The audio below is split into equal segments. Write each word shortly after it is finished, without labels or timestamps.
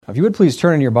If you would please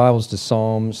turn in your Bibles to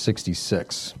Psalm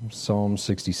 66. Psalm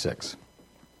 66.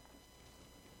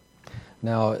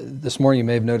 Now, this morning you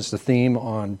may have noticed a theme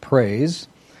on praise,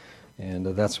 and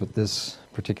that's what this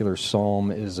particular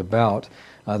psalm is about.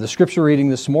 The scripture reading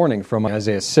this morning from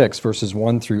Isaiah 6, verses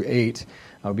 1 through 8,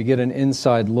 we get an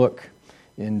inside look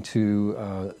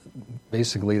into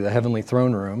basically the heavenly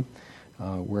throne room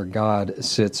where God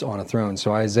sits on a throne.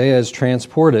 So Isaiah is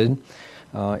transported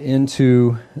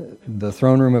into the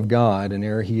throne room of God, and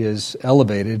there he is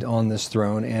elevated on this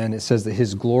throne, and it says that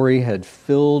his glory had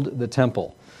filled the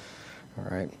temple. All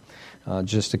right,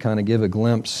 just to kind of give a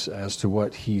glimpse as to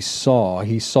what he saw.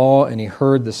 He saw and he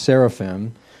heard the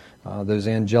seraphim, those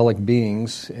angelic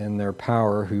beings in their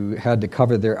power who had to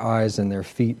cover their eyes and their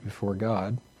feet before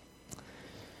God,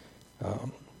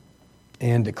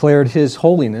 and declared his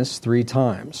holiness 3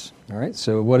 times. All right,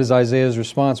 so what is Isaiah's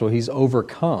response? Well, he's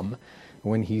overcome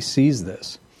when he sees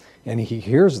this, and he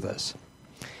hears this.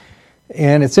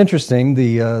 And it's interesting,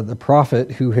 the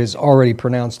prophet who has already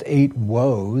pronounced 8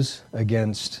 woes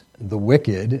against the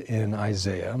wicked in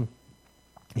Isaiah,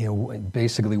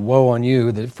 basically, woe on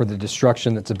you for the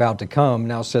destruction that's about to come,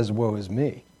 now says, woe is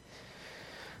me.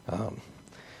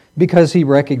 Because he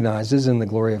recognizes in the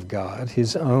glory of God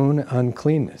his own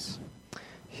uncleanness,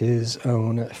 his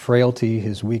own frailty,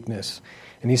 his weakness.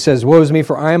 And he says, woe is me,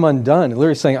 for I am undone.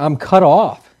 Literally saying, I'm cut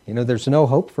off. There's no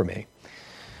hope for me.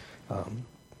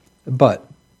 But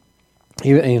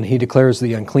he declares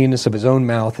the uncleanness of his own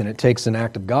mouth, and it takes an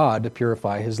act of God to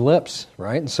purify his lips,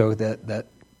 right? And so that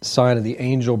sign of the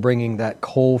angel bringing that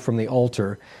coal from the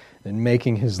altar and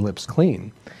making his lips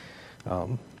clean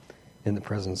in the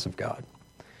presence of God.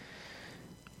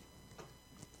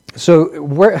 So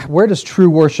where does true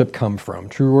worship come from?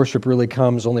 True worship really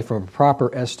comes only from a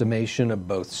proper estimation of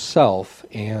both self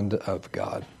and of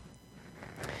God.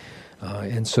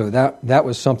 And so that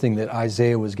was something that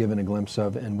Isaiah was given a glimpse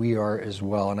of, and we are as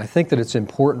well. And I think that it's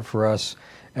important for us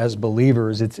as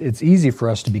believers. It's easy for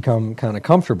us to become kind of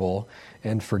comfortable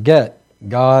and forget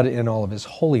God in all of his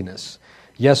holiness.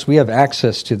 Yes, we have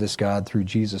access to this God through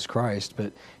Jesus Christ,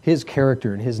 but his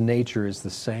character and his nature is the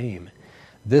same.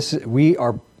 We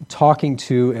are talking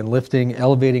to and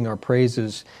elevating our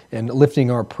praises and lifting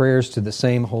our prayers to the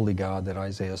same holy God that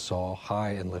Isaiah saw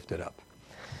high and lifted up.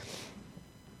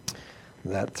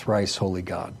 That thrice holy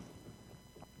God.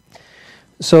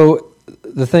 So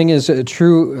the thing is,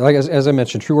 as I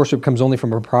mentioned, true worship comes only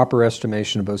from a proper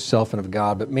estimation of both self and of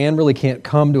God, but man really can't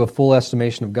come to a full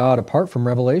estimation of God apart from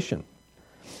revelation.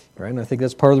 Right? And I think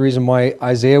that's part of the reason why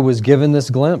Isaiah was given this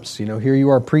glimpse. Here you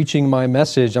are preaching my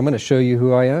message. I'm going to show you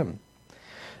who I am.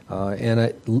 And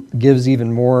it gives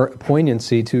even more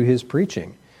poignancy to his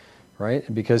preaching,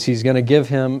 right? Because he's going to give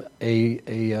him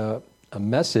a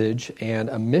message and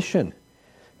a mission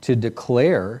to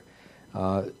declare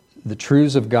the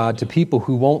truths of God to people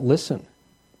who won't listen.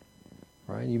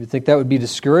 Right? You would think that would be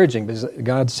discouraging, because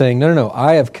God's saying, no,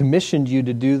 I have commissioned you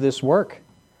to do this work.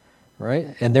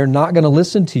 Right? And they're not going to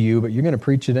listen to you, but you're going to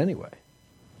preach it anyway.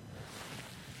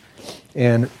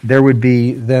 And there would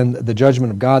be then the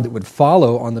judgment of God that would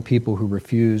follow on the people who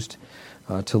refused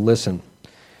to listen.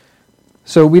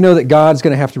 So we know that God's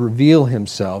going to have to reveal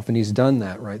himself, and he's done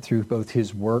that, right, through both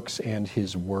his works and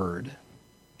his word.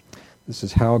 This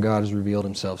is how God has revealed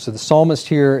himself. So the psalmist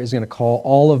here is going to call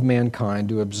all of mankind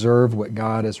to observe what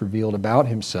God has revealed about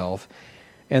himself,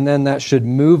 and then that should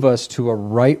move us to a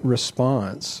right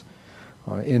response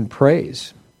in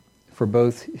praise for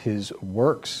both his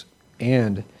works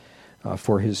and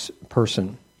for his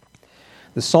person.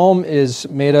 The psalm is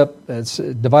it's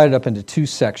divided up into 2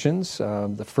 sections.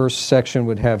 The first section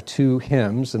would have 2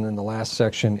 hymns, and then the last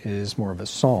section is more of a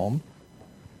psalm.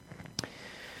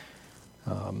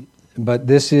 But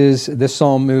this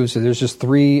psalm moves, so there's just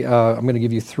 3, I'm going to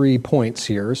give you 3 points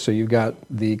here. So you've got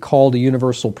the call to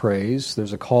universal praise,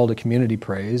 there's a call to community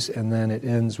praise, and then it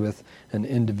ends with an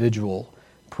individual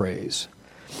praise.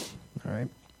 All right.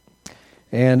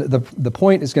 And the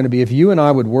point is going to be, if you and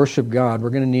I would worship God, we're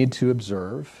going to need to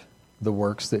observe the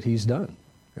works that he's done.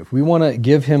 If we want to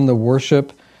give him the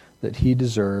worship that he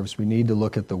deserves, we need to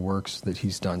look at the works that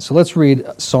he's done. So let's read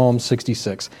Psalm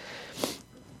 66.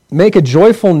 Make a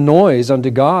joyful noise unto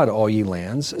God, all ye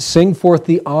lands. Sing forth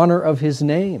the honor of his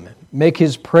name. Make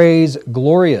his praise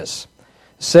glorious.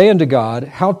 Say unto God,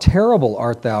 how terrible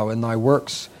art thou in thy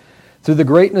works! Through the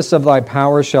greatness of thy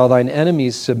power shall thine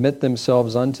enemies submit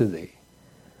themselves unto thee.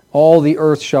 All the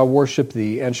earth shall worship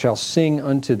thee, and shall sing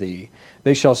unto thee.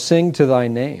 They shall sing to thy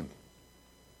name.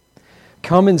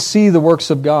 Come and see the works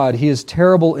of God. He is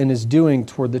terrible in his doing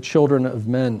toward the children of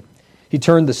men. He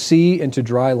turned the sea into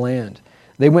dry land.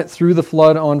 They went through the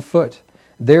flood on foot.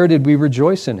 There did we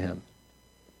rejoice in him.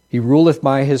 He ruleth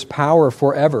by his power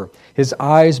forever. His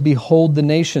eyes behold the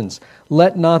nations.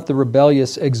 Let not the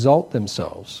rebellious exalt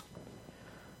themselves.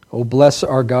 O bless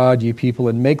our God, ye people,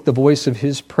 and make the voice of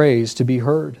his praise to be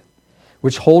heard,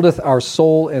 which holdeth our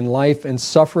soul in life, and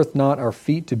suffereth not our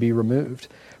feet to be removed.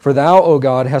 For thou, O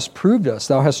God, hast proved us.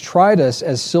 Thou hast tried us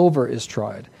as silver is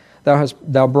tried.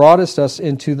 Thou broughtest us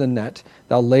into the net.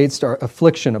 Thou laidst our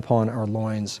affliction upon our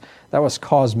loins. Thou hast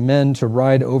caused men to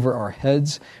ride over our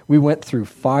heads. We went through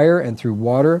fire and through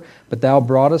water, but thou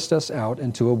broughtest us out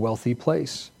into a wealthy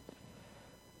place.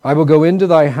 I will go into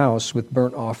thy house with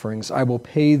burnt offerings. I will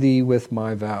pay thee with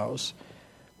my vows,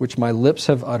 which my lips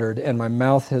have uttered and my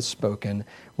mouth has spoken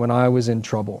when I was in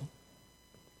trouble.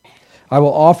 I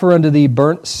will offer unto thee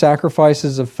burnt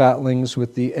sacrifices of fatlings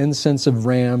with the incense of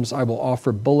rams. I will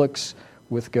offer bullocks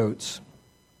with goats.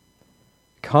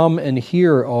 Come and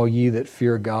hear, all ye that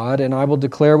fear God, and I will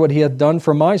declare what he hath done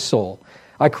for my soul.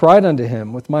 I cried unto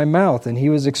him with my mouth, and he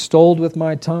was extolled with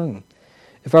my tongue.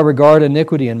 If I regard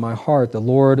iniquity in my heart, the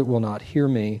Lord will not hear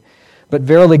me. But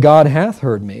verily God hath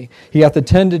heard me. He hath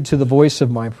attended to the voice of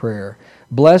my prayer.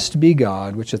 Blessed be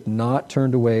God, which hath not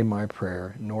turned away my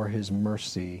prayer, nor his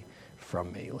mercy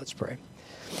from me. Let's pray.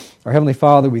 Our Heavenly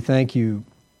Father, we thank you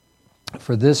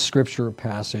for this scripture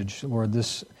passage, Lord,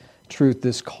 this truth,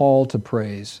 this call to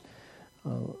praise.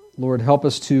 Lord, help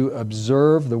us to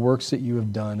observe the works that you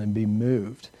have done and be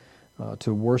moved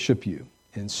to worship you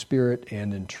in spirit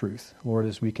and in truth. Lord,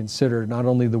 as we consider not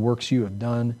only the works you have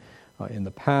done in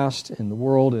the past, in the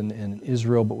world, and in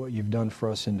Israel, but what you've done for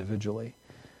us individually.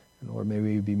 And Lord, may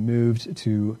we be moved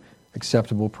to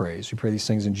acceptable praise. We pray these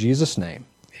things in Jesus' name.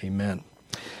 Amen.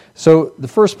 So the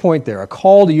first point there, a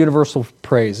call to universal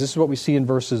praise. This is what we see in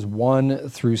verses 1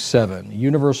 through 7,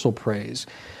 universal praise,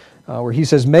 where he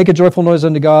says, Make a joyful noise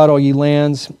unto God, all ye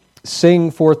lands. Sing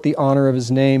forth the honor of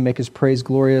his name. Make his praise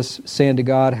glorious. Say unto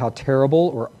God, how terrible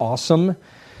or awesome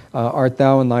art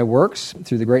thou in thy works.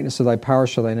 Through the greatness of thy power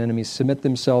shall thine enemies submit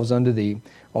themselves unto thee.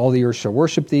 All the earth shall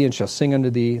worship thee and shall sing unto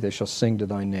thee. They shall sing to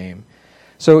thy name.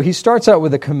 So he starts out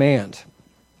with a command.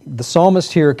 The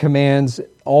psalmist here commands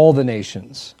all the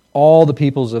nations, all the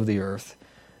peoples of the earth.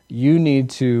 You need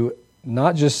to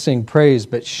not just sing praise,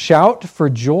 but shout for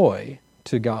joy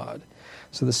to God.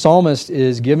 So the psalmist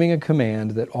is giving a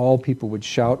command that all people would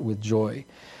shout with joy.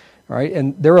 All right,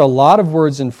 and there are a lot of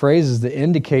words and phrases that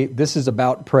indicate this is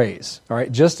about praise. All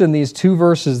right, just in these two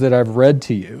verses that I've read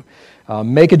to you,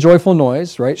 make a joyful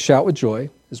noise, right? Shout with joy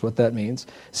is what that means.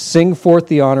 Sing forth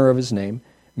the honor of his name.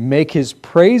 Make his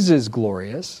praises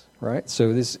glorious, right?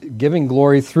 So this giving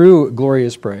glory through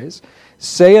glorious praise.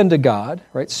 Say unto God,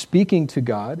 right? Speaking to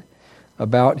God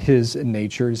about his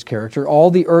nature, his character.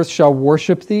 All the earth shall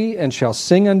worship thee and shall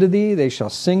sing unto thee. They shall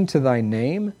sing to thy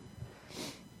name.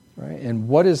 Right? And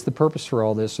what is the purpose for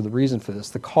all this, or the reason for this?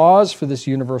 The cause for this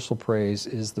universal praise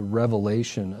is the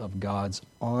revelation of God's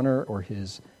honor or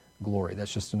his glory.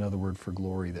 That's just another word for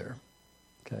glory there.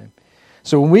 Okay.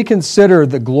 So when we consider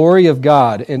the glory of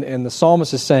God, and the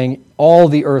psalmist is saying all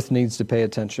the earth needs to pay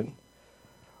attention.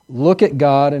 Look at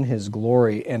God and his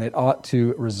glory, and it ought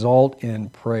to result in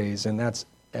praise, and that's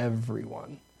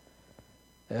everyone.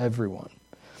 Everyone.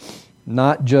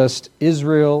 Not just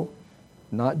Israel,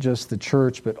 not just the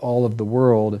church, but all of the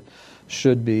world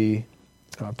should be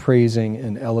praising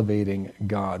and elevating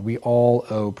God. We all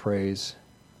owe praise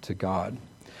to God.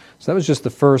 So that was just the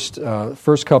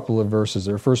first couple of verses,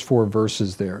 or first 4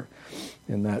 verses there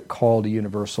in that call to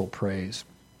universal praise.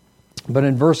 But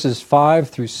in verses 5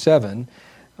 through 7,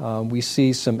 we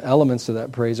see some elements of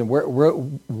that praise. And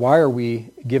why are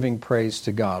we giving praise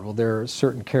to God? Well, there are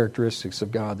certain characteristics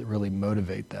of God that really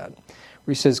motivate that.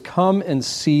 Where he says, come and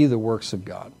see the works of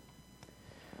God.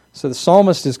 So the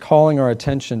psalmist is calling our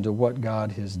attention to what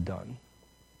God has done.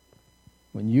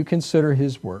 When you consider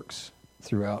his works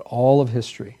throughout all of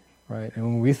history, right? And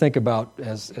when we think about,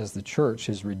 as the church,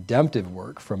 his redemptive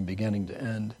work from beginning to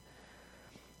end,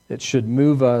 it should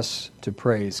move us to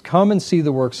praise. Come and see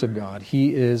the works of God.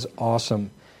 He is awesome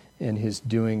in his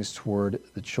doings toward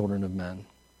the children of men.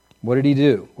 What did he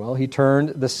do? Well, he turned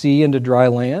the sea into dry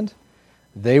land.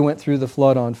 They went through the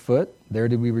flood on foot. There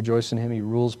did we rejoice in him. He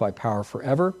rules by power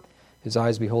forever. His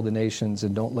eyes behold the nations,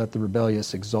 and don't let the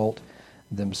rebellious exalt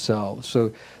themselves.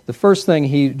 So the first thing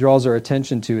he draws our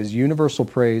attention to is universal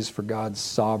praise for God's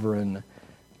sovereign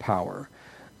power.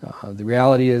 The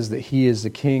reality is that he is the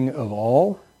king of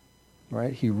all,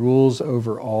 right? He rules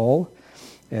over all,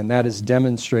 and that is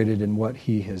demonstrated in what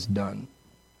he has done.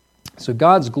 So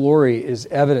God's glory is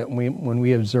evident when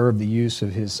we observe the use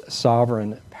of his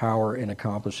sovereign power in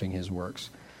accomplishing his works.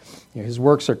 His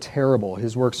works are terrible.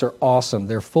 His works are awesome.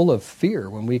 They're full of fear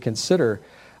when we consider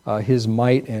His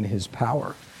might and His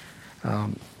power.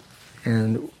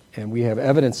 And we have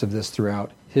evidence of this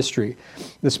throughout history.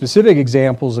 The specific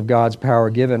examples of God's power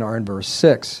given are in verse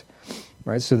 6.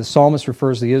 Right? So the psalmist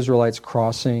refers to the Israelites'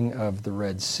 crossing of the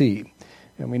Red Sea.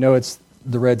 And we know it's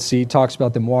the Red Sea, talks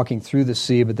about them walking through the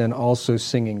sea, but then also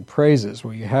singing praises.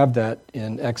 Well, you have that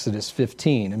in Exodus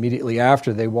 15. Immediately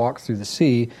after they walk through the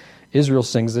sea, Israel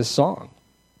sings this song,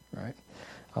 right?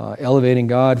 Elevating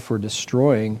God for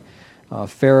destroying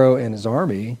Pharaoh and his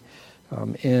army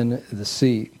in the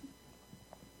sea.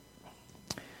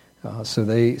 So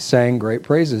they sang great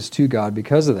praises to God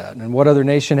because of that. And what other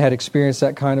nation had experienced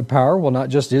that kind of power? Well, not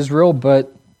just Israel,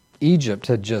 but Egypt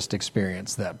had just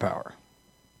experienced that power.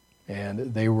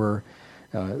 And they were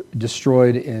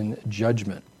destroyed in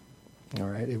judgment. All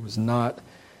right, it was not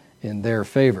in their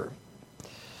favor.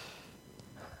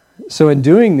 So in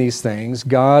doing these things,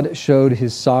 God showed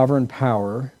His sovereign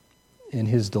power in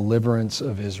His deliverance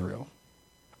of Israel.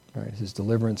 All right, His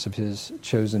deliverance of His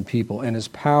chosen people. And His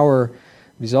power,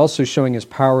 He's also showing His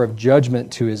power of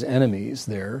judgment to His enemies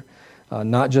there.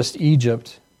 Not just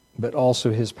Egypt, but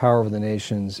also His power over the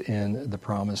nations in the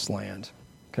Promised Land.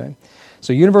 Okay?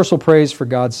 So universal praise for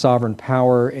God's sovereign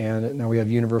power, and now we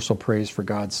have universal praise for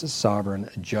God's sovereign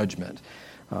judgment.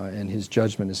 And His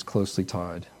judgment is closely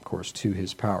tied, of course, to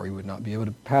His power. He would not be able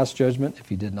to pass judgment if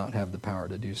He did not have the power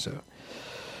to do so.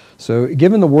 So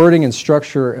given the wording and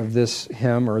structure of this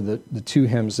hymn, or the two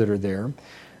hymns that are there,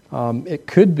 it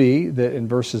could be that in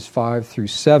verses 5 through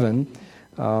 7,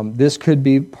 this could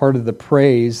be part of the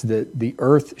praise that the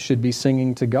earth should be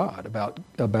singing to God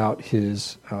about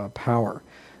His power.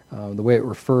 The way it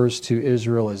refers to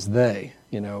Israel as they,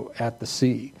 at the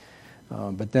sea.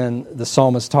 But then the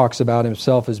psalmist talks about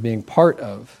himself as being part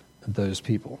of those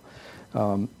people.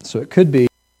 So it could be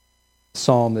a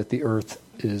psalm that the earth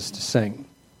is to sing.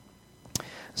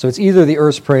 So it's either the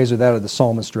earth's praise or that of the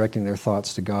psalmist directing their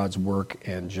thoughts to God's work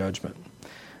and judgment.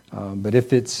 But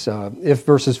if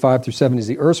verses 5 through 7 is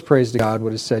the earth's praise to God,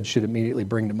 what is said should immediately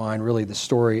bring to mind really the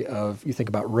story of, you think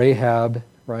about Rahab,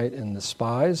 right, and the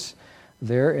spies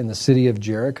there in the city of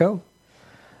Jericho.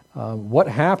 What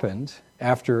happened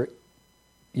after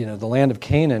the land of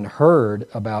Canaan heard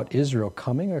about Israel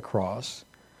coming across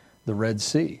the Red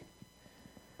Sea? It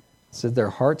said their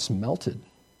hearts melted.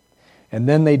 And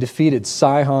then they defeated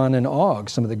Sihon and Og,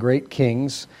 some of the great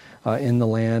kings in the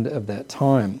land of that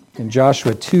time. In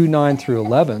Joshua 2, 9 through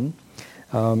 11,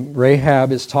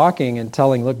 Rahab is talking and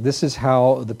telling, look, this is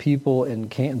how the people in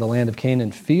the land of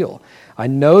Canaan feel. I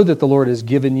know that the Lord has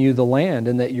given you the land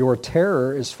and that your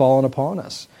terror is fallen upon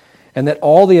us, and that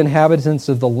all the inhabitants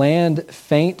of the land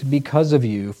faint because of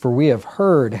you, for we have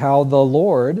heard how the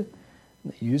Lord,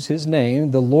 use His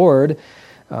name, the Lord,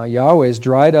 Yahweh, has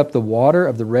dried up the water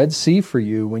of the Red Sea for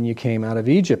you when you came out of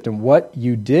Egypt, and what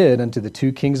you did unto the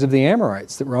two kings of the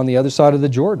Amorites that were on the other side of the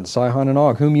Jordan, Sihon and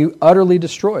Og, whom you utterly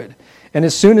destroyed. And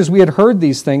as soon as we had heard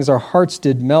these things, our hearts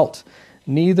did melt.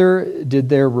 Neither did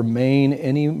there remain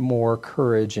any more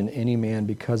courage in any man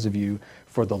because of you.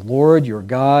 For the Lord your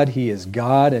God, He is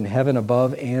God in heaven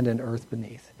above and in earth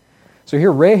beneath. So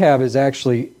here Rahab is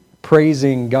actually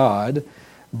praising God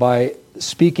by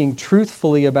speaking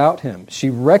truthfully about Him. She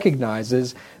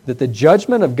recognizes that the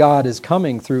judgment of God is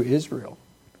coming through Israel.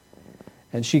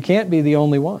 And she can't be the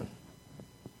only one.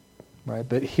 Right?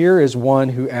 But here is one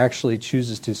who actually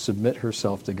chooses to submit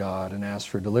herself to God and ask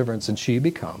for deliverance, and she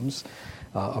becomes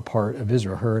a part of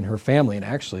Israel, her and her family, and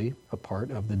actually a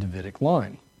part of the Davidic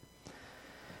line.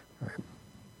 Right.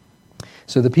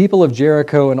 So the people of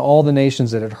Jericho and all the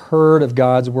nations that had heard of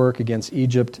God's work against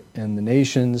Egypt and the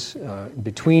nations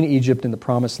between Egypt and the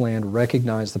Promised Land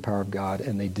recognized the power of God,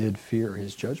 and they did fear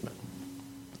His judgment.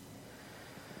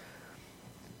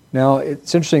 Now,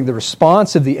 it's interesting, the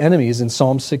response of the enemies in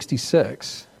Psalm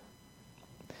 66,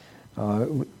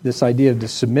 this idea of to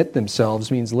submit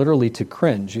themselves means literally to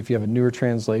cringe. If you have a newer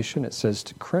translation, it says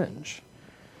to cringe.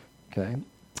 Okay?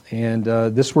 And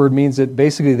this word means that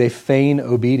basically they feign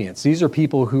obedience. These are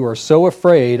people who are so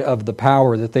afraid of the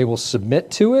power that they will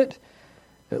submit to it,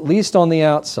 at least on the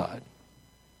outside,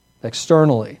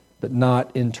 externally, but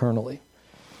not internally.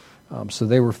 So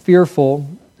they were fearful.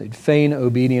 They'd feign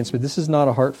obedience, but this is not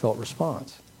a heartfelt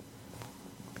response.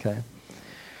 Okay?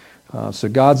 So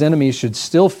God's enemies should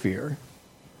still fear,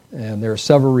 and there are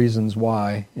several reasons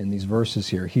why in these verses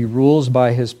here. He rules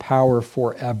by His power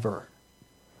forever.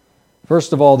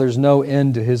 First of all, there's no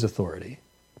end to His authority.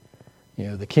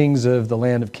 The kings of the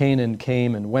land of Canaan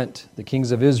came and went. The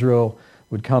kings of Israel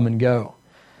would come and go.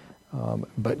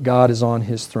 But God is on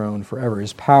His throne forever.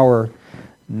 His power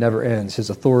never ends. His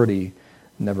authority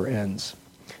never ends.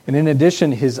 And in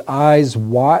addition, his eyes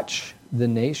watch the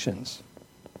nations.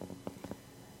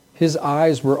 His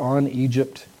eyes were on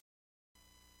Egypt.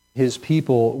 His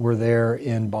people were there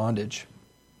in bondage.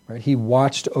 Right? He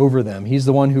watched over them. He's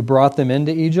the one who brought them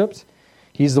into Egypt.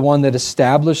 He's the one that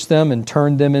established them and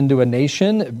turned them into a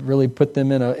nation, really put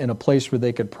them in a place where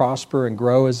they could prosper and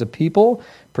grow as a people,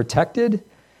 protected.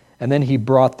 And then he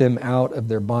brought them out of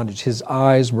their bondage. His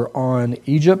eyes were on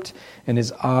Egypt, and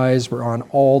his eyes were on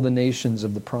all the nations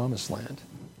of the Promised Land.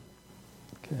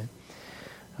 Okay,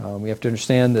 we have to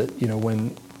understand that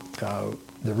when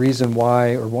the reason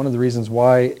why, or one of the reasons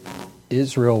why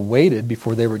Israel waited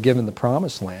before they were given the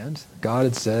Promised Land, God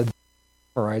had said the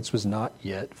Amorites was not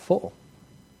yet full.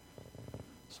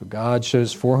 So God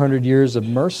shows 400 years of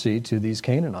mercy to these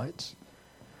Canaanites,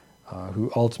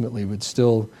 who ultimately would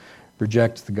still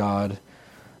reject the God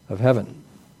of heaven.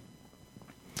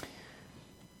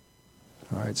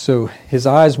 All right, so his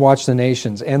eyes watch the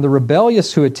nations, and the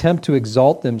rebellious who attempt to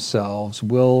exalt themselves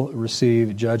will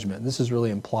receive judgment. This is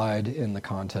really implied in the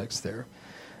context there.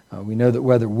 We know that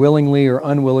whether willingly or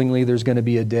unwillingly, there's going to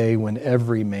be a day when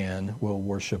every man will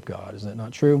worship God. Is that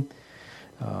not true?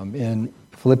 In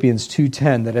Philippians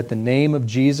 2:10, that at the name of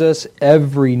Jesus,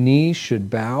 every knee should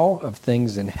bow, of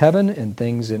things in heaven and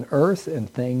things in earth and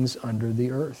things under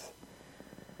the earth.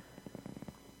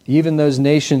 Even those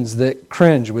nations that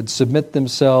cringe would submit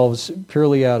themselves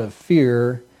purely out of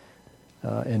fear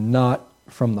and not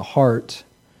from the heart.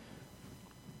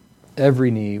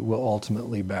 Every knee will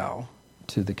ultimately bow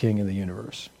to the King of the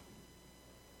universe.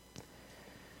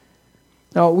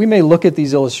 Now, we may look at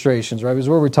these illustrations, right? Because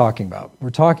what are we talking about?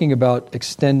 We're talking about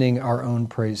extending our own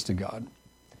praise to God.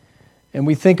 And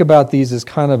we think about these as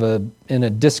kind of in a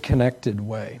disconnected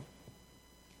way.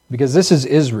 Because this is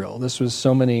Israel. This was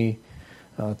so many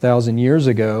 1,000 years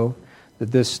ago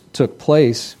that this took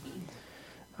place.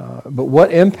 But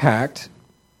what impact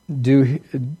do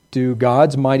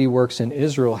God's mighty works in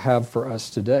Israel have for us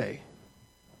today?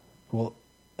 Well,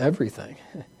 everything.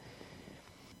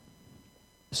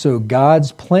 So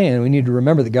God's plan, we need to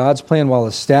remember that God's plan while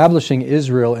establishing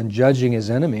Israel and judging his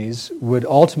enemies would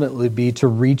ultimately be to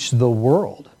reach the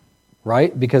world,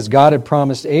 right? Because God had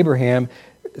promised Abraham,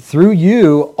 through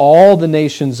you, all the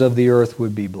nations of the earth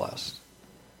would be blessed.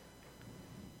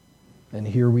 And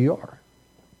here we are.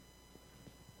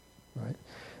 Right?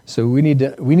 So we need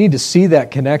to see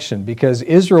that connection, because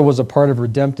Israel was a part of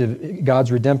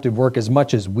God's redemptive work as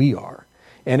much as we are.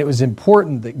 And it was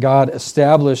important that God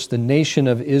established the nation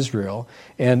of Israel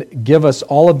and give us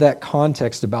all of that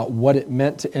context about what it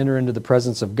meant to enter into the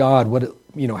presence of God,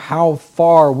 how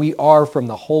far we are from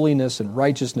the holiness and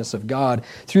righteousness of God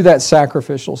through that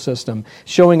sacrificial system,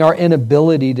 showing our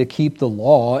inability to keep the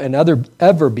law and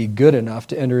ever be good enough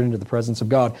to enter into the presence of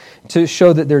God, to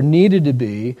show that there needed to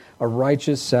be a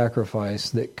righteous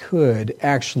sacrifice that could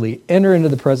actually enter into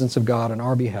the presence of God on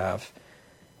our behalf,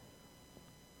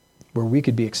 where we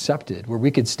could be accepted, where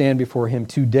we could stand before him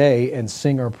today and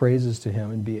sing our praises to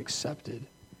him and be accepted.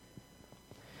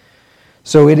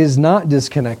 So it is not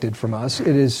disconnected from us.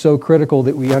 It is so critical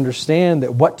that we understand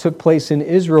that what took place in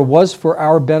Israel was for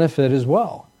our benefit as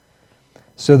well,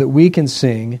 so that we can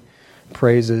sing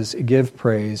praises, give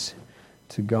praise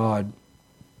to God.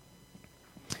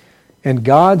 And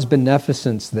God's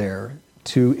beneficence there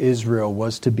to Israel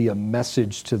was to be a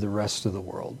message to the rest of the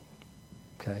world.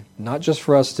 Okay, not just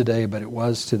for us today, but it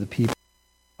was to the people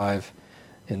alive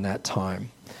in that time.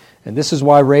 And this is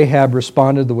why Rahab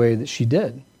responded the way that she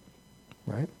did,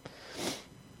 right?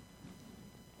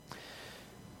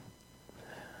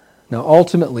 Now,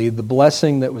 ultimately, the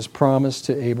blessing that was promised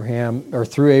to Abraham, or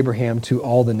through Abraham to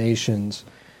all the nations,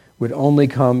 would only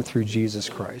come through Jesus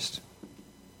Christ.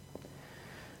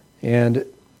 And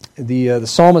the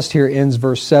psalmist here ends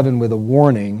verse 7 with a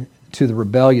warning to the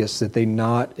rebellious that they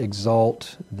not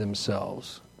exalt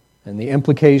themselves. And the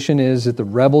implication is that the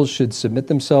rebels should submit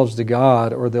themselves to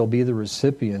God, or they'll be the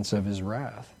recipients of his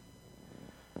wrath.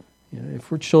 If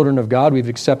we're children of God, we've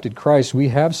accepted Christ, we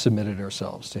have submitted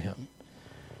ourselves to him.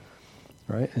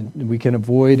 Right? And we can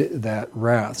avoid that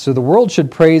wrath. So the world should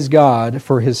praise God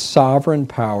for his sovereign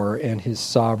power and his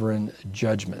sovereign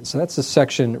judgment. So that's a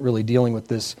section really dealing with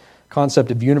this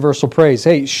concept of universal praise.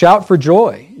 Hey, shout for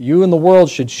joy. You and the world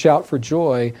should shout for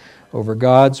joy over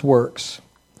God's works.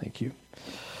 Thank you.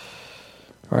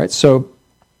 All right, so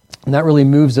that really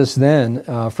moves us then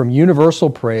from universal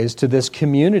praise to this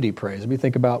community praise. We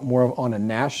think about more on a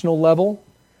national level,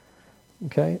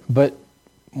 okay? But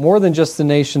more than just the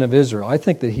nation of Israel. I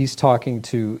think that he's talking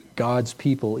to God's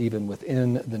people even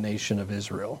within the nation of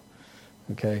Israel,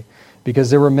 okay? Because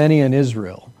there were many in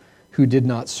Israel who did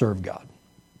not serve God,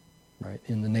 right,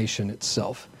 in the nation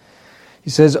itself. He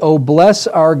says, "O bless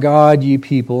our God, ye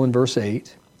people," in verse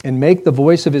 8, "and make the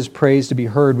voice of his praise to be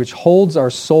heard, which holds our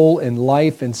soul in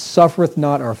life and suffereth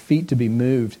not our feet to be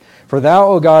moved. For thou,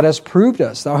 O God, hast proved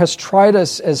us. Thou hast tried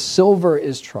us as silver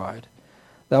is tried.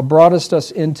 Thou broughtest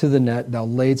us into the net. Thou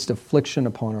laidst affliction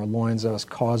upon our loins. Thou hast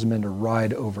caused men to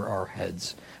ride over our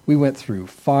heads. We went through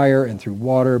fire and through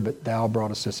water, but thou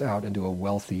broughtest us out into a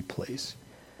wealthy place."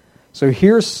 So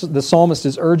here the psalmist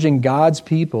is urging God's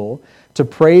people to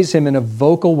praise him in a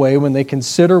vocal way when they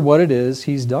consider what it is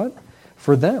he's done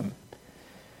for them.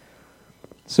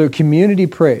 So community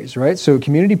praise, right? So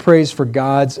community praise for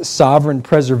God's sovereign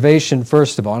preservation,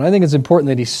 first of all. And I think it's important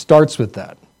that he starts with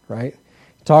that, right?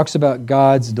 He talks about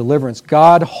God's deliverance.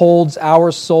 God holds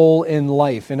our soul in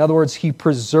life. In other words, he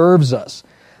preserves us.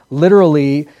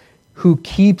 Literally, who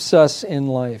keeps us in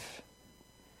life.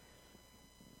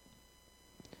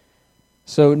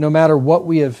 So no matter what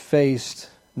we have faced,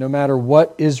 no matter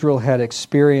what Israel had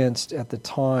experienced at the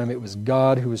time, it was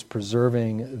God who was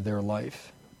preserving their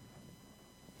life.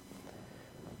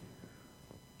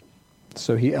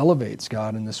 So he elevates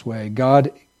God in this way.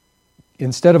 God,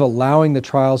 instead of allowing the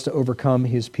trials to overcome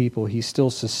his people, he still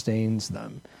sustains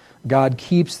them. God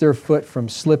keeps their foot from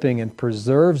slipping and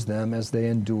preserves them as they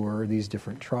endure these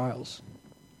different trials.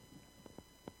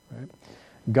 Right?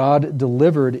 God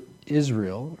delivered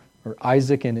Israel, or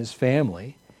Isaac and his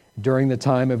family, during the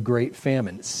time of great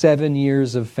famine. 7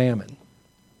 years of famine.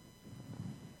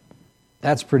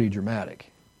 That's pretty dramatic.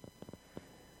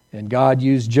 And God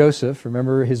used Joseph,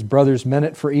 remember his brothers meant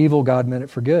it for evil, God meant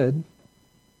it for good,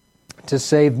 to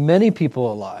save many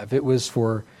people alive. It was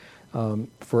for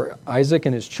Isaac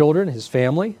and his children, his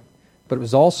family, but it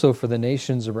was also for the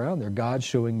nations around there. God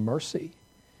showing mercy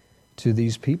to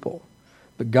these people.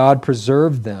 But God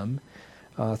preserved them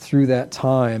through that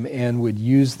time and would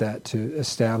use that to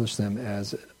establish them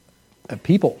as a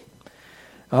people.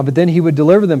 But then he would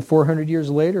deliver them 400 years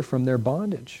later from their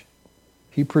bondage.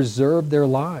 He preserved their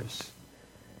lives.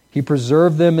 He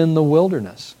preserved them in the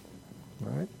wilderness.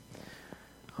 Right?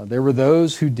 There were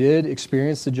those who did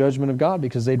experience the judgment of God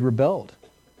because they'd rebelled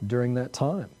during that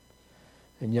time.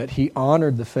 And yet he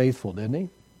honored the faithful, didn't he?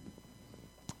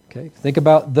 Okay, think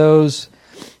about those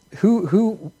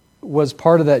who was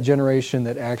part of that generation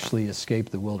that actually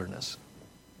escaped the wilderness.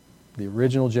 The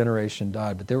original generation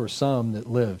died, but there were some that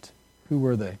lived. Who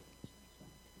were they?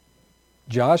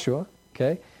 Joshua,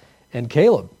 okay, and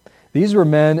Caleb. These were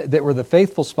men that were the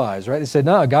faithful spies, right? They said,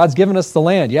 no, God's given us the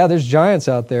land. Yeah, there's giants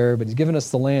out there, but he's given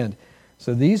us the land.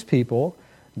 So these people,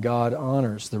 God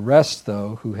honors. The rest,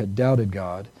 though, who had doubted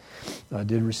God,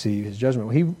 did receive his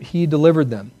judgment. He delivered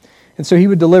them. And so he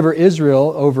would deliver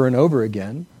Israel over and over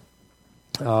again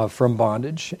from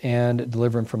bondage and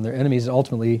deliver them from their enemies and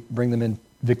ultimately bring them in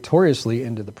victoriously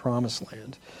into the promised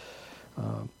land.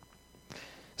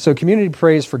 So community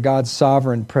prays for God's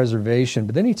sovereign preservation,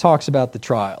 but then he talks about the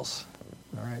trials.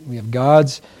 All right, we have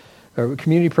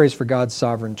community prays for God's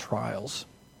sovereign trials.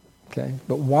 Okay,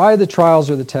 but why the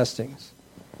trials or the testings?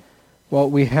 Well,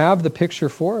 we have the picture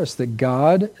for us that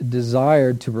God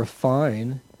desired to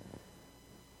refine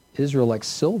Israel like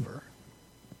silver.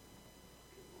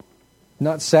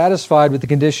 Not satisfied with the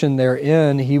condition they're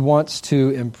in, he wants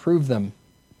to improve them.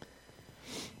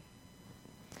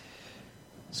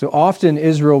 So often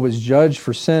Israel was judged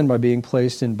for sin by being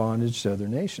placed in bondage to other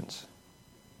nations.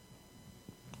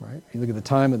 Right? You look at the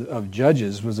time of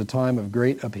Judges was a time of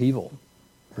great upheaval,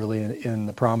 really, in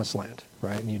the Promised Land.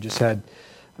 Right? And you just had,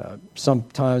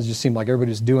 sometimes it just seemed like everybody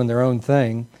was doing their own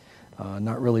thing,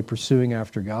 not really pursuing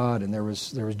after God, and there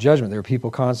was judgment. There were people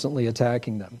constantly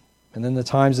attacking them. And then the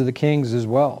times of the kings as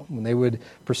well. When they would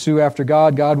pursue after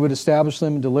God, God would establish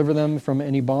them and deliver them from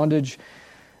any bondage,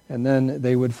 and then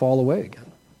they would fall away again.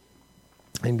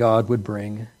 And God would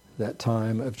bring that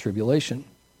time of tribulation.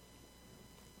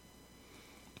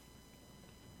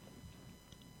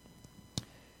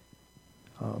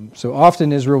 So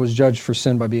often Israel was judged for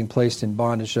sin by being placed in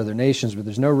bondage to other nations, but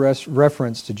there's no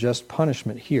reference to just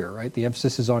punishment here, right? The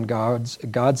emphasis is on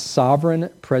God's sovereign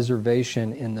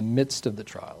preservation in the midst of the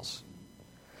trials.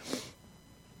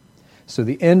 So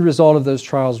the end result of those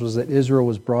trials was that Israel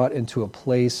was brought into a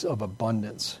place of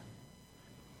abundance.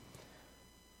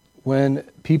 When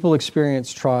people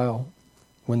experience trial,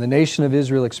 when the nation of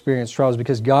Israel experienced trials,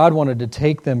 because God wanted to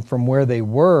take them from where they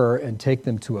were and take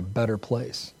them to a better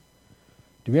place.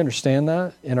 Do we understand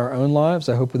that in our own lives?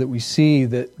 I hope that we see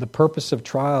that the purpose of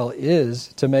trial is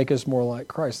to make us more like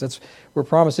Christ. We're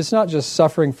promised. It's not just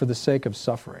suffering for the sake of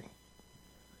suffering.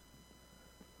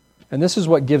 And this is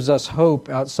what gives us hope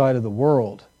outside of the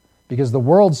world, because the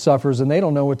world suffers and they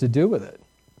don't know what to do with it.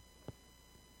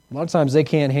 A lot of times they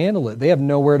can't handle it. They have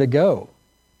nowhere to go.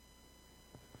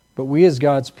 But we as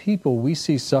God's people, we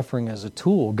see suffering as a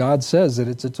tool. God says that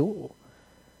it's a tool.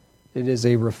 It is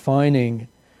a refining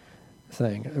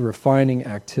thing, a refining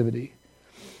activity.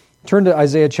 Turn to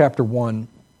Isaiah chapter 1.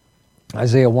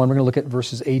 Isaiah 1, we're going to look at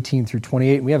verses 18 through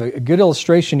 28. We have a good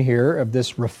illustration here of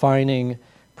this refining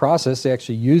process. It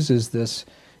actually uses this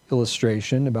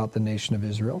illustration about the nation of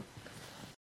Israel.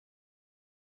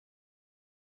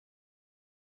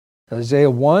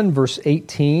 Isaiah 1, verse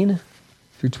 18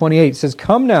 through 28 says,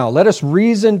 "Come now, let us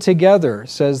reason together,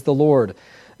 says the Lord.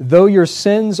 Though your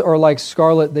sins are like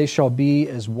scarlet, they shall be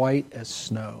as white as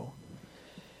snow.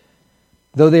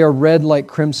 Though they are red like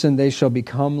crimson, they shall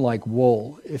become like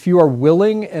wool. If you are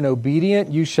willing and obedient,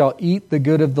 you shall eat the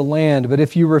good of the land. But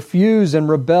if you refuse and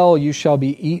rebel, you shall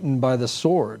be eaten by the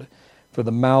sword, for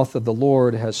the mouth of the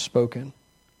Lord has spoken.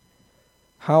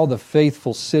 How the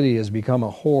faithful city has become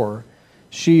a whore,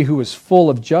 she who is full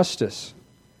of justice.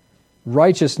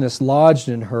 Righteousness lodged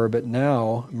in her, but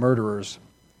now murderers.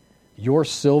 Your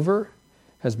silver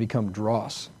has become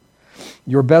dross.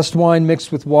 Your best wine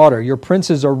mixed with water. Your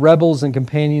princes are rebels and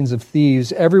companions of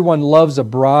thieves. Everyone loves a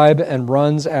bribe and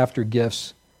runs after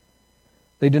gifts.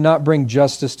 They do not bring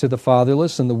justice to the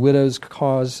fatherless, and the widow's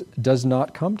cause does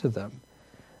not come to them.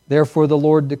 Therefore the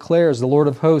Lord declares, the Lord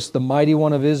of hosts, the mighty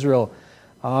one of Israel,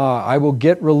 I will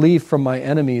get relief from my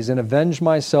enemies and avenge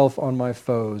myself on my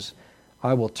foes.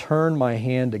 I will turn my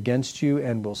hand against you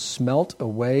and will smelt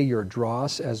away your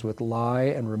dross as with lye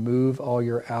and remove all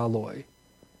your alloy."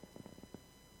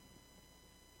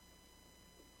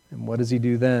 And what does he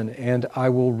do then? "And I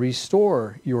will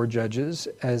restore your judges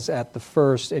as at the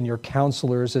first, and your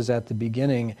counselors as at the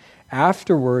beginning.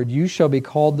 Afterward you shall be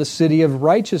called the city of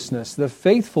righteousness, the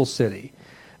faithful city.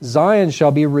 Zion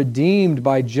shall be redeemed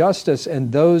by justice,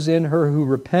 and those in her who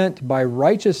repent by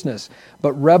righteousness.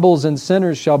 But rebels and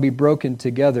sinners shall be broken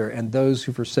together, and those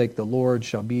who forsake the Lord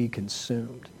shall be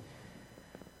consumed."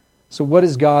 So what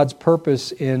is God's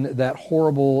purpose in that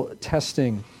horrible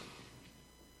testing?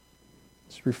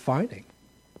 It's refining,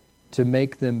 to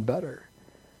make them better,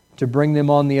 to bring them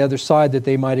on the other side that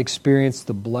they might experience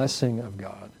the blessing of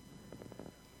God.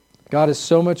 God is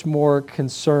so much more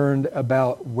concerned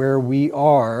about where we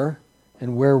are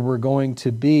and where we're going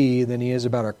to be than he is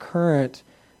about our current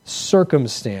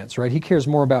circumstance, right? He cares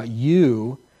more about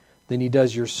you than he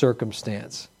does your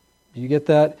circumstance. Do you get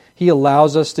that? He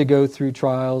allows us to go through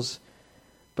trials,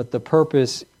 but the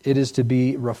purpose, it is to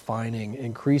be refining,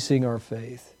 increasing our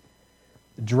faith,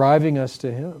 driving us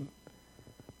to him.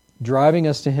 Driving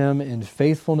us to him in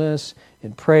faithfulness,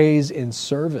 in praise, in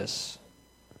service.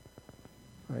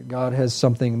 Right? God has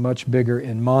something much bigger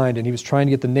in mind, and he was trying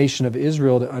to get the nation of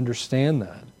Israel to understand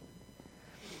that.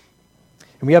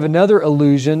 And we have another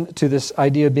allusion to this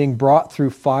idea of being brought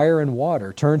through fire and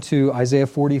water. Turn to Isaiah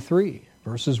 43,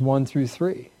 verses 1 through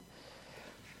 3.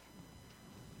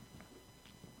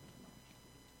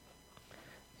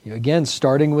 Again,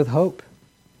 starting with hope.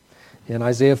 In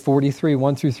Isaiah 43,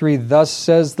 1 through 3, "Thus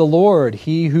says the Lord,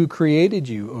 he who created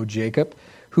you, O Jacob,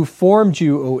 who formed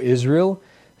you, O Israel,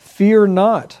 fear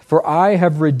not, for I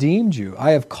have redeemed you.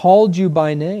 I have called you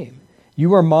by name.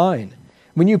 You are mine.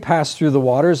 When you pass through the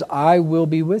waters, I will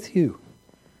be with you.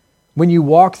 When you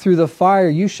walk through the fire,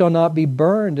 you shall not be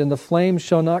burned, and the flames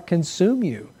shall not consume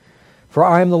you. For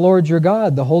I am the Lord your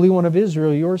God, the Holy One of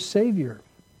Israel, your Savior."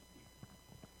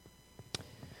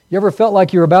 You ever felt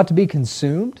like you're about to be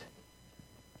consumed?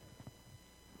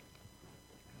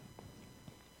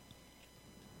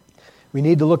 We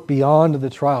need to look beyond the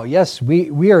trial. Yes,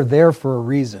 we are there for a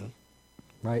reason,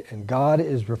 right? And God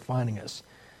is refining us.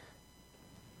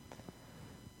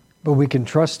 But we can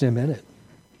trust him in it.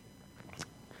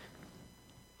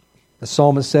 The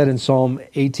psalmist said in Psalm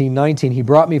 18:19, "He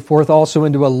brought me forth also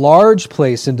into a large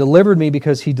place and delivered me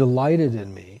because he delighted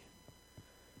in me."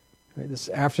 Right, this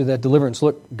after that deliverance,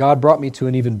 look, God brought me to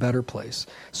an even better place.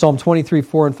 Psalm 23,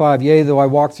 4 and 5, "Yea, though I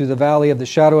walk through the valley of the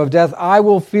shadow of death, I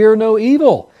will fear no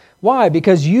evil." Why?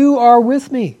 Because you are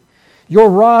with me. Your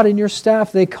rod and your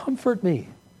staff, they comfort me.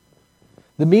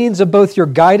 The means of both your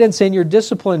guidance and your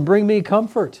discipline bring me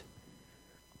comfort.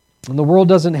 And the world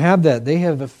doesn't have that. They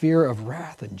have a fear of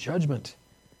wrath and judgment.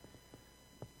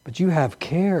 But you have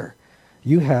care.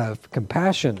 You have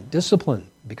compassion, discipline,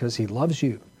 because he loves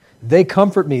you. They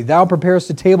comfort me. Thou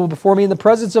preparest a table before me in the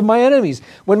presence of my enemies.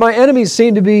 When my enemies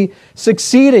seem to be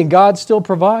succeeding, God still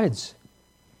provides.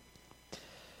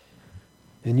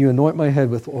 "And you anoint my head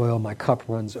with oil, my cup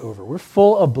runs over." We're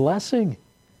full of blessing.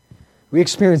 We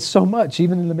experience so much,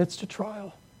 even in the midst of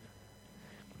trial.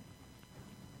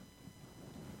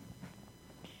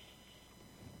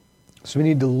 So we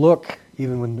need to look,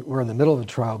 even when we're in the middle of a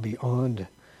trial, beyond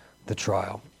the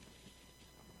trial.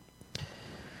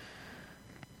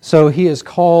 So he has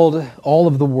called all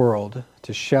of the world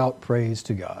to shout praise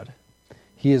to God.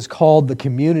 He has called the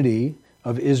community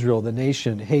of Israel, the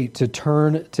nation, to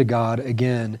turn to God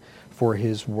again for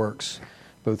his works,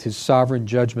 both his sovereign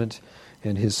judgment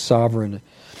and his sovereign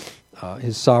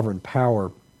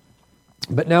power.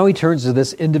 But now he turns to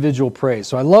this individual praise.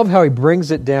 So I love how he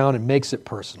brings it down and makes it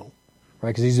personal,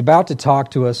 right? Because he's about to talk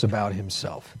to us about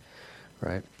himself,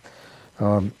 right?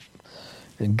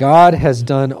 And God has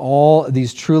done all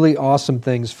these truly awesome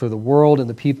things for the world and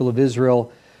the people of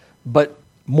Israel. But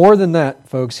more than that,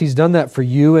 folks, he's done that for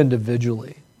you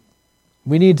individually.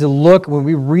 We need to look, when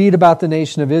we read about the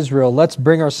nation of Israel, let's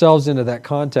bring ourselves into that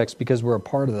context because we're a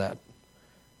part of that,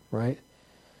 right?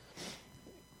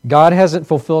 God hasn't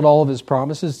fulfilled all of his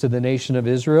promises to the nation of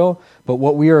Israel, but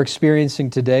what we are experiencing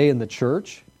today in the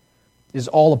church is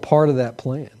all a part of that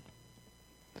plan.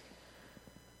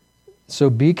 So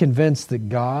be convinced that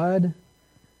God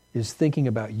is thinking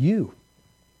about you.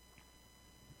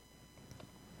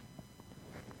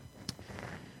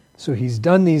 So he's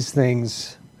done these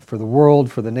things for the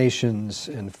world, for the nations,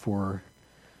 and for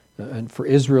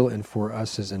Israel and for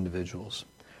us as individuals.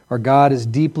 Our God is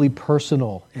deeply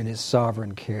personal in his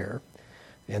sovereign care,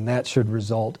 and that should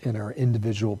result in our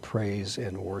individual praise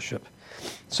and worship.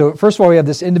 So first of all, we have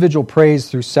this individual praise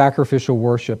through sacrificial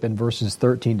worship in verses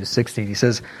 13 to 16. He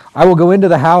says, I will go into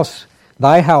the house,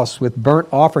 thy house, with burnt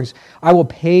offerings. I will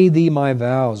pay thee my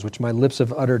vows, which my lips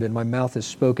have uttered, and my mouth has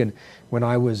spoken when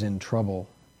I was in trouble.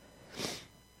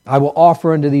 I will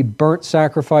offer unto thee burnt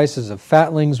sacrifices of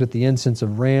fatlings with the incense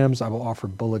of rams. I will offer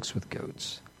bullocks with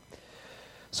goats.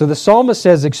 So the psalmist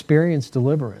has experienced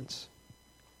deliverance.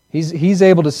 He's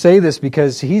able to say this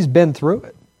because he's been through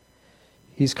it.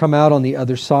 He's come out on the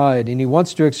other side, and he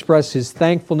wants to express his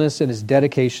thankfulness and his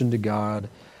dedication to God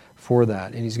for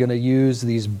that. And he's going to use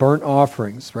these burnt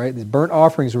offerings, right? These burnt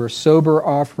offerings were sober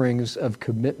offerings of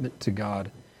commitment to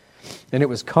God. And it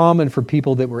was common for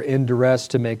people that were in duress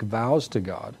to make vows to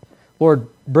God. Lord,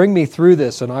 bring me through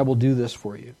this, and I will do this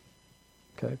for you.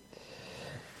 Okay?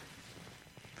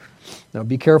 Now,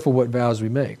 be careful what vows we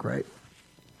make, right?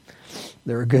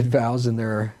 There are good vows, and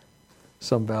there are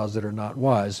some vows that are not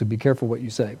wise, so be careful what you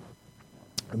say.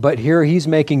 But here he's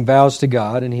making vows to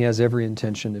God, and he has every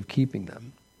intention of keeping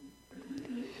them.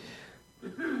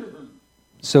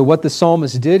 So what the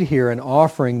psalmist did here in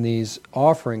offering these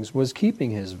offerings was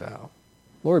keeping his vow.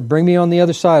 Lord, bring me on the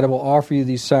other side. I will offer you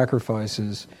these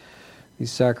sacrifices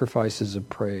of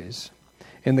praise.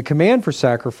 And the command for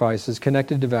sacrifices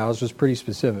connected to vows was pretty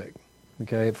specific,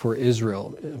 okay, for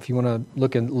Israel. If you want to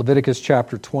look in Leviticus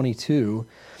chapter 22,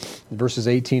 verses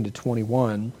 18 to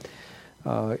 21,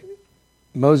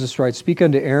 Moses writes, Speak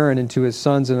unto Aaron and to his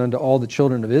sons and unto all the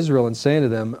children of Israel, and say unto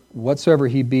them, Whatsoever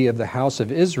he be of the house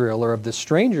of Israel, or of the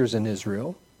strangers in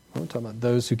Israel, I'm talking about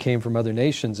those who came from other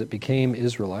nations that became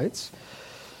Israelites,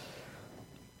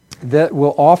 that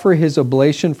will offer his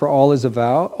oblation for all his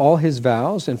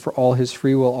vows, and for all his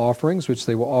freewill offerings, which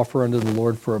they will offer unto the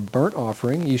Lord for a burnt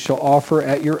offering, ye shall offer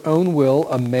at your own will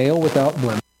a male without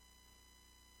blemish.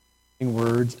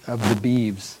 Words of the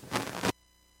beeves.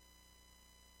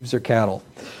 Beeves are cattle,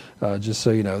 just so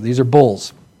you know. These are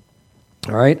bulls,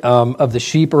 all right, of the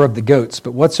sheep or of the goats.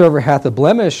 But whatsoever hath a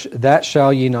blemish, that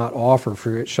shall ye not offer,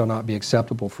 for it shall not be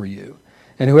acceptable for you.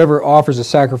 And whoever offers a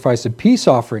sacrifice of peace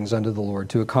offerings unto the Lord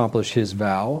to accomplish his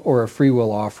vow, or a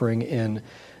freewill offering in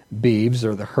beeves,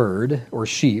 or the herd, or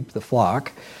sheep, the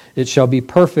flock, it shall be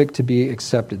perfect to be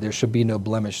accepted. There shall be no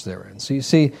blemish therein. So you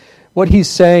see, what he's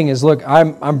saying is, look,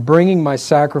 I'm bringing my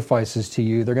sacrifices to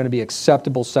you. They're going to be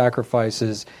acceptable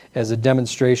sacrifices as a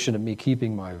demonstration of me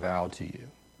keeping my vow to you.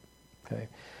 Okay?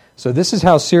 So this is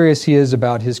how serious he is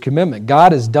about his commitment.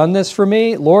 God has done this for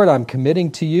me. Lord, I'm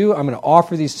committing to you. I'm going to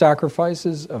offer these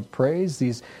sacrifices of praise,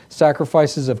 these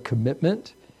sacrifices of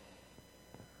commitment,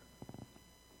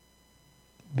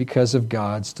 because of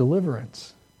God's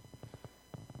deliverance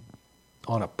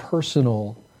on a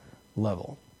personal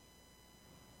level.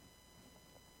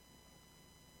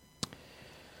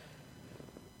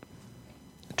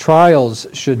 Trials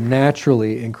should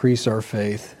naturally increase our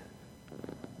faith.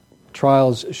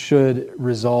 Trials should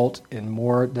result in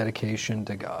more dedication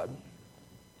to God.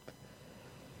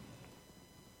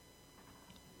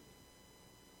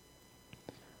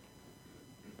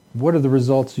 What are the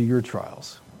results of your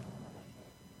trials?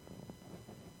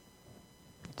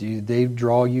 Do they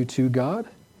draw you to God?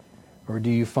 Or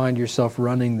do you find yourself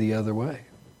running the other way?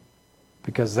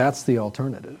 Because that's the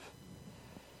alternative.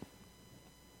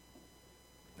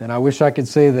 And I wish I could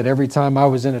say that every time I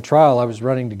was in a trial, I was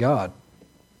running to God.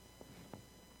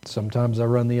 Sometimes I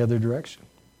run the other direction.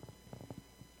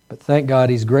 But thank God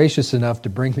He's gracious enough to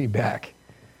bring me back.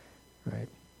 Right?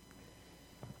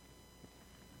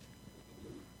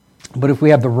 But if we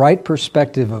have the right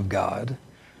perspective of God,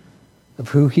 of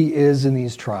who He is in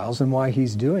these trials and why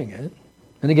He's doing it,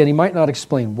 and again, He might not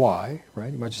explain why,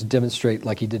 right? He might just demonstrate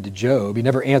like He did to Job. He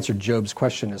never answered Job's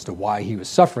question as to why he was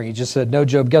suffering. He just said, no,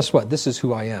 Job, guess what? This is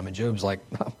who I am. And Job's like,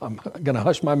 I'm going to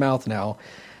hush my mouth now.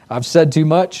 I've said too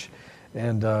much,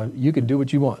 and you can do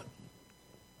what you want,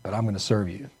 but I'm going to serve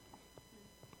you.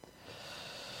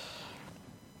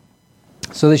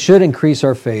 So they should increase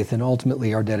our faith and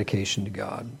ultimately our dedication to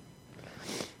God.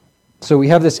 So we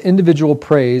have this individual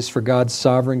praise for God's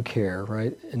sovereign care,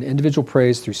 right? An individual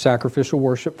praise through sacrificial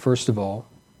worship, first of all.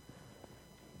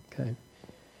 Okay.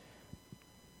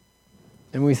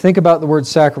 And when we think about the word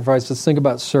sacrifice, let's think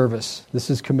about service. This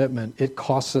is commitment. It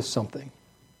costs us something.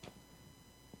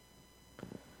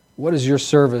 What is your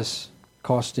service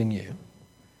costing you?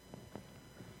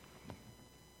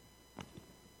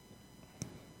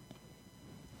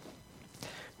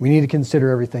 We need to consider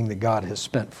everything that God has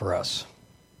spent for us.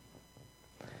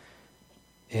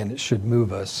 And it should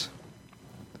move us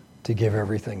to give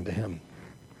everything to Him.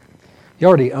 He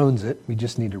already owns it. We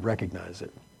just need to recognize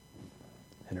it.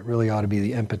 And it really ought to be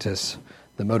the impetus,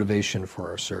 the motivation for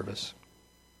our service.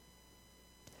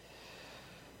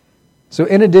 So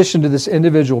in addition to this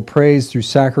individual praise through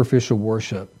sacrificial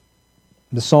worship,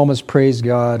 the psalmist praised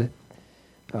God,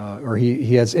 or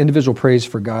he has individual praise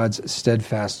for God's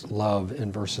steadfast love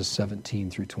in verses 17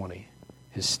 through 20.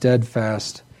 His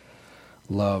steadfast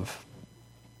love.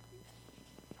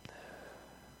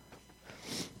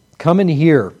 Come and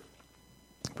hear,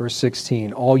 verse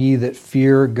 16, all ye that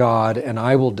fear God, and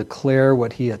I will declare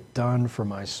what He hath done for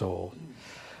my soul.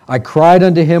 I cried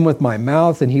unto Him with my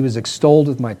mouth, and He was extolled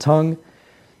with my tongue.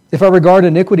 If I regard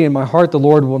iniquity in my heart, the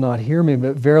Lord will not hear me,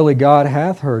 but verily God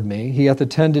hath heard me. He hath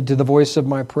attended to the voice of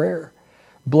my prayer.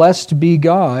 Blessed be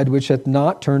God, which hath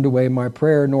not turned away my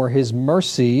prayer, nor His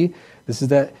mercy, this is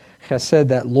that chesed,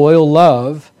 that loyal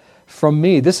love, from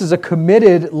me. This is a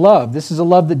committed love. This is a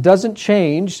love that doesn't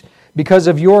change because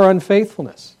of your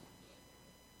unfaithfulness.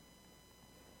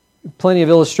 Plenty of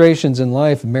illustrations in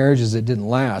life of marriages that didn't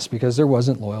last because there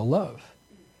wasn't loyal love.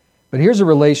 But here's a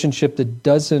relationship that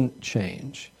doesn't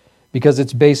change because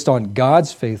it's based on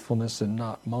God's faithfulness and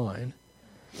not mine.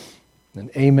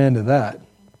 And amen to that.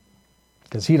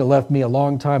 Because He'd have left me a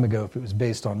long time ago if it was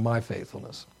based on my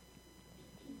faithfulness.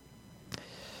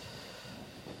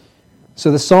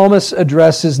 So the psalmist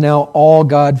addresses now all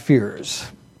God-fearers.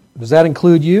 Does that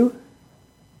include you?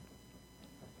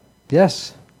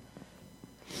 Yes.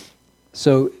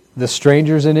 So the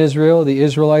strangers in Israel, the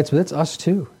Israelites, but it's us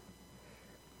too.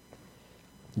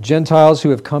 Gentiles who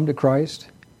have come to Christ.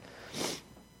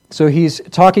 So he's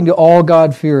talking to all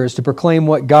God-fearers to proclaim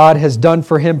what God has done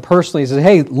for him personally. He says,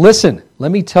 hey, listen,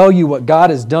 let me tell you what God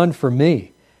has done for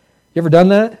me. You ever done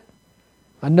that?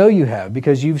 I know you have,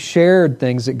 because you've shared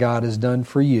things that God has done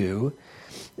for you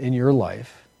in your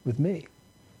life with me.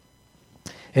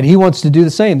 And he wants to do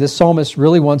the same. This psalmist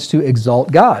really wants to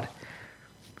exalt God.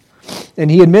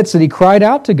 And he admits that he cried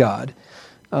out to God.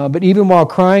 But even while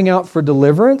crying out for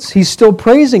deliverance, he's still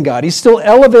praising God. He's still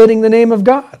elevating the name of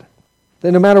God.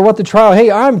 That no matter what the trial, hey,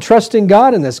 I'm trusting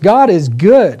God in this. God is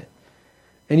good.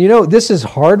 And you know, this is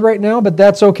hard right now, but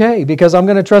that's okay, because I'm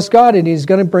going to trust God and He's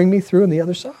going to bring me through on the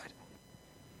other side.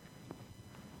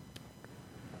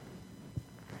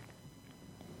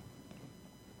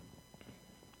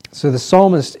 So the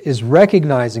psalmist is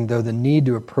recognizing, though, the need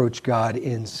to approach God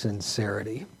in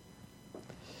sincerity.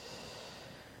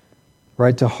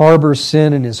 Right? To harbor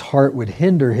sin in his heart would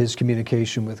hinder his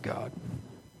communication with God.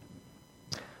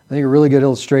 I think a really good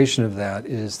illustration of that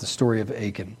is the story of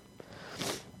Achan.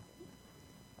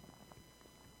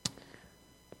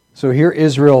 So here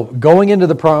Israel going into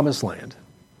the promised land,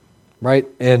 right?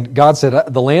 And God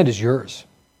said, the land is yours.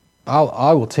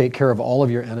 I will take care of all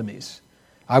of your enemies.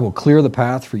 I will clear the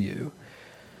path for you.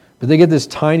 But they get this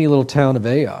tiny little town of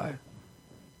Ai.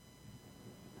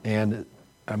 And,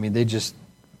 I mean, they just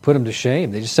put them to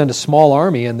shame. They just send a small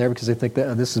army in there because they think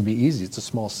that this will be easy. It's a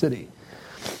small city.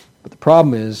 But the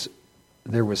problem is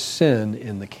there was sin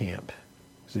in the camp.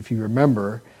 Because if you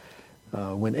remember,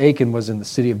 when Achan was in the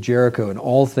city of Jericho and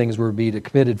all things were being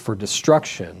committed for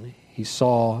destruction, he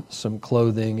saw some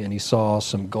clothing and he saw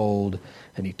some gold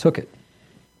and he took it.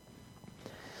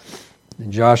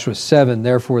 In Joshua 7,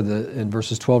 in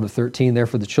verses 12 to 13,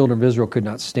 therefore the children of Israel could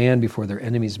not stand before their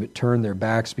enemies, but turned their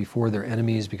backs before their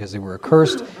enemies because they were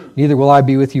accursed. Neither will I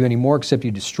be with you anymore, except you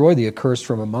destroy the accursed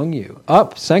from among you.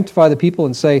 Up, sanctify the people,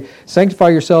 and say, sanctify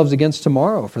yourselves against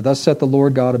tomorrow, for thus saith the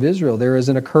Lord God of Israel, there is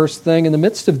an accursed thing in the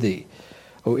midst of thee.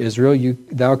 O Israel,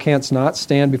 thou canst not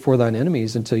stand before thine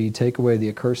enemies until you take away the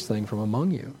accursed thing from among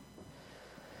you.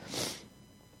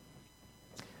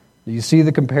 Do you see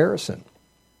the comparison?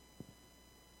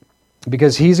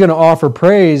 Because he's going to offer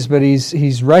praise, but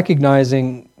he's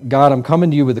recognizing, God, I'm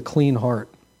coming to you with a clean heart.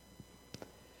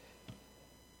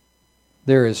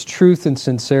 There is truth and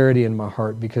sincerity in my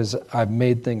heart because I've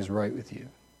made things right with you.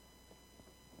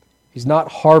 He's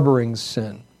not harboring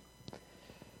sin.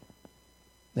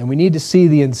 And we need to see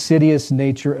the insidious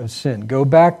nature of sin. Go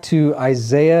back to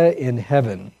Isaiah in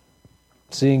heaven,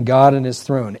 seeing God in his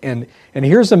throne. And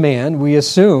here's a man we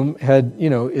assume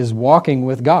is walking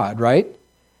with God, right?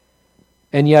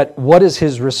 And yet, what is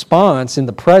his response in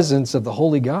the presence of the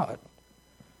holy God?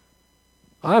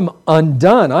 I'm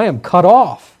undone. I am cut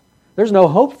off. There's no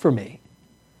hope for me.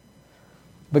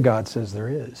 But God says there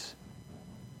is.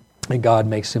 And God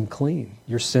makes him clean.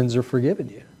 Your sins are forgiven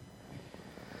you.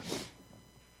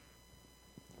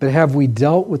 But have we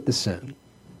dealt with the sin?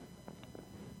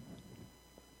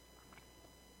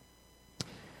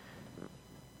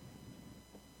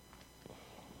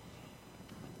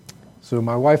 So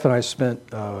my wife and I spent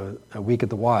a week at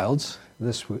the Wilds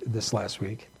this last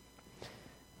week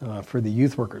for the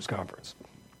Youth Workers Conference.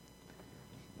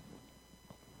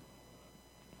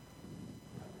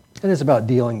 And it's about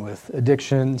dealing with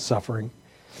addiction, suffering.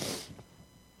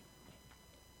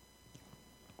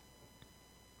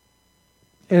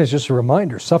 And it's just a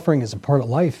reminder, suffering is a part of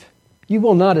life. You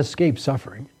will not escape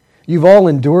suffering. You've all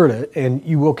endured it, and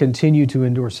you will continue to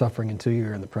endure suffering until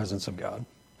you're in the presence of God.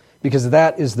 Because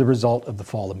that is the result of the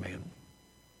fall of man.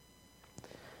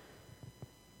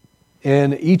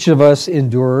 And each of us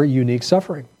endure unique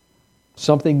suffering,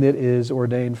 something that is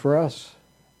ordained for us.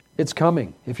 It's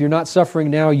coming. If you're not suffering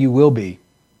now, you will be.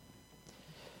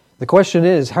 The question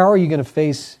is, how are you going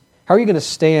to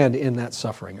stand in that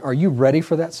suffering? Are you ready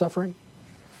for that suffering?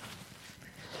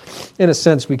 In a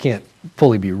sense, we can't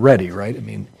fully be ready, right? I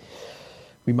mean,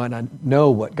 we might not know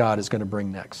what God is going to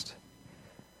bring next.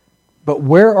 But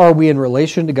where are we in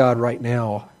relation to God right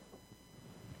now?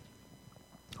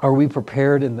 Are we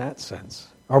prepared in that sense?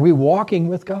 Are we walking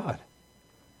with God?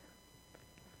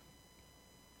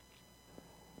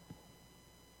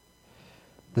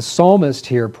 The psalmist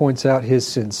here points out his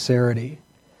sincerity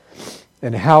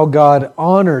and how God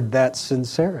honored that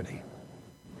sincerity.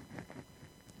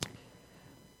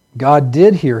 God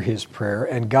did hear his prayer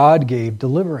and God gave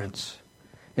deliverance.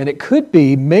 And it could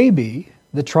be, maybe,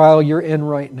 the trial you're in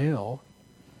right now,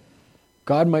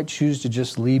 God might choose to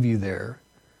just leave you there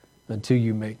until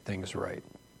you make things right.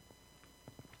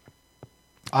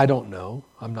 I don't know.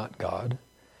 I'm not God.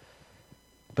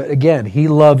 But again, he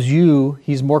loves you.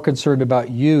 He's more concerned about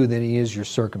you than he is your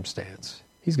circumstance.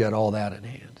 He's got all that in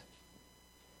hand.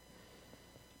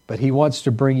 But he wants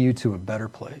to bring you to a better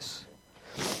place.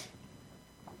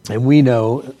 And we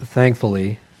know,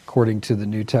 thankfully, according to the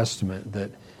New Testament,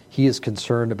 that he is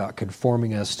concerned about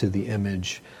conforming us to the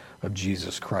image of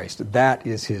Jesus Christ. That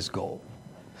is his goal.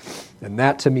 And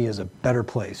that, to me, is a better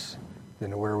place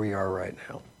than where we are right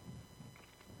now.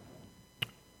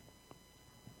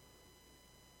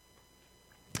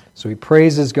 So he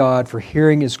praises God for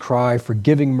hearing his cry, for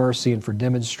giving mercy, and for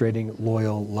demonstrating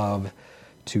loyal love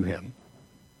to him.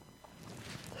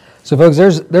 So, folks,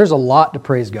 there's a lot to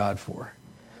praise God for.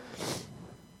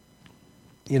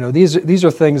 You know, these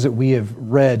are things that we have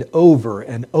read over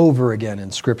and over again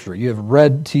in Scripture. You have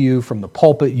read to you from the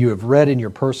pulpit. You have read in your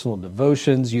personal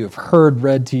devotions. You have heard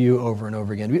read to you over and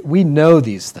over again. We know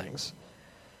these things.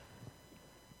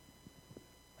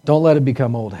 Don't let it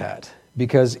become old hat,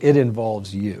 because it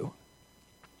involves you.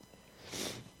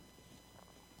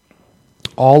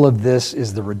 All of this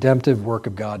is the redemptive work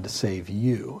of God to save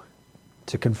you,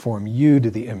 to conform you to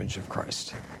the image of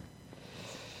Christ.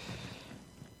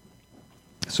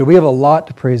 So we have a lot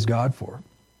to praise God for,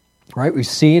 right? We've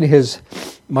seen his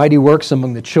mighty works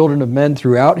among the children of men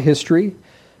throughout history,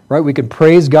 right? We can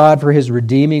praise God for his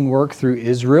redeeming work through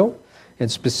Israel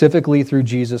and specifically through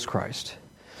Jesus Christ.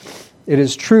 It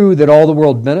is true that all the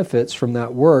world benefits from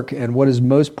that work, and what is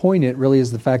most poignant really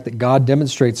is the fact that God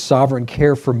demonstrates sovereign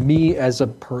care for me as a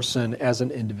person, as an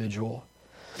individual.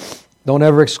 Don't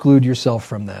ever exclude yourself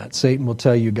from that. Satan will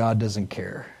tell you God doesn't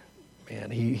care.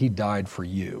 Man, he died for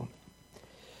you.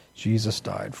 Jesus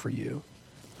died for you.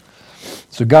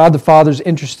 So God the Father is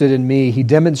interested in me. He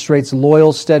demonstrates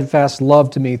loyal, steadfast love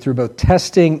to me through both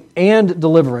testing and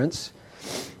deliverance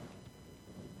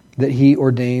that He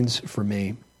ordains for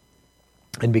me.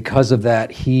 And because of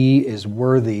that, He is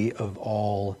worthy of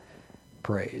all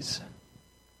praise.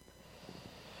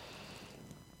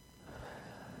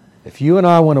 If you and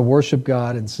I want to worship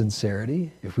God in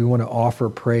sincerity, if we want to offer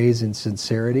praise in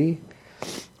sincerity,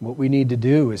 what we need to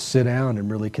do is sit down and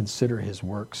really consider His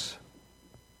works.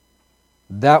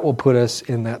 That will put us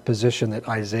in that position that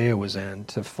Isaiah was in,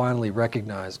 to finally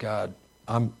recognize, God,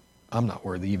 I'm not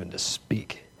worthy even to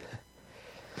speak.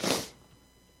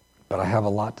 But I have a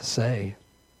lot to say.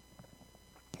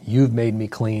 You've made me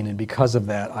clean, and because of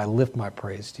that, I lift my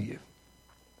praise to you.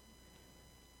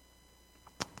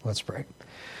 Let's pray.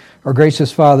 Our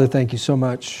gracious Father, thank you so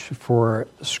much for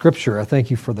Scripture. I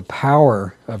thank you for the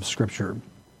power of Scripture.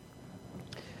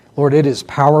 Lord, it is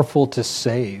powerful to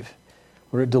save.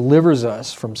 Lord, it delivers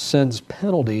us from sin's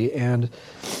penalty and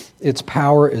its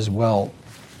power as well.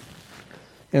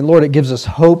 And Lord, it gives us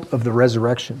hope of the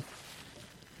resurrection.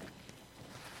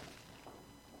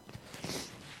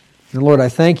 And Lord, I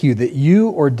thank you that you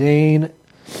ordain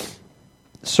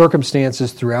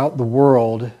circumstances throughout the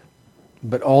world,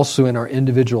 but also in our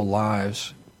individual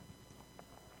lives,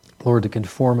 Lord, to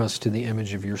conform us to the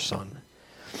image of your Son.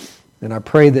 And I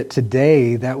pray that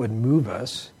today that would move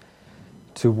us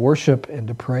to worship and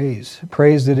to praise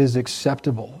that is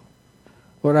acceptable.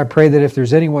 Lord, I pray that if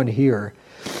there's anyone here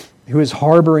who is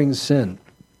harboring sin,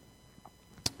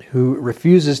 who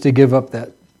refuses to give up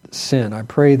that sin, I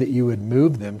pray that you would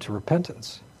move them to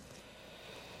repentance.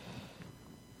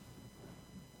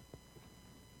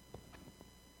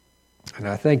 And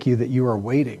I thank you that you are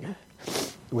waiting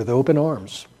with open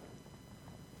arms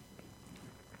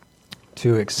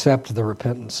to accept the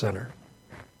repentant sinner.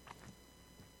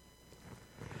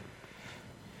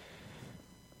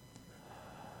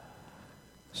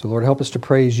 So Lord, help us to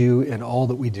praise you in all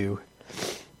that we do.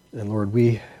 And Lord,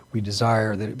 we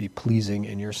desire that it be pleasing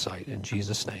in your sight. In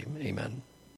Jesus' name, amen.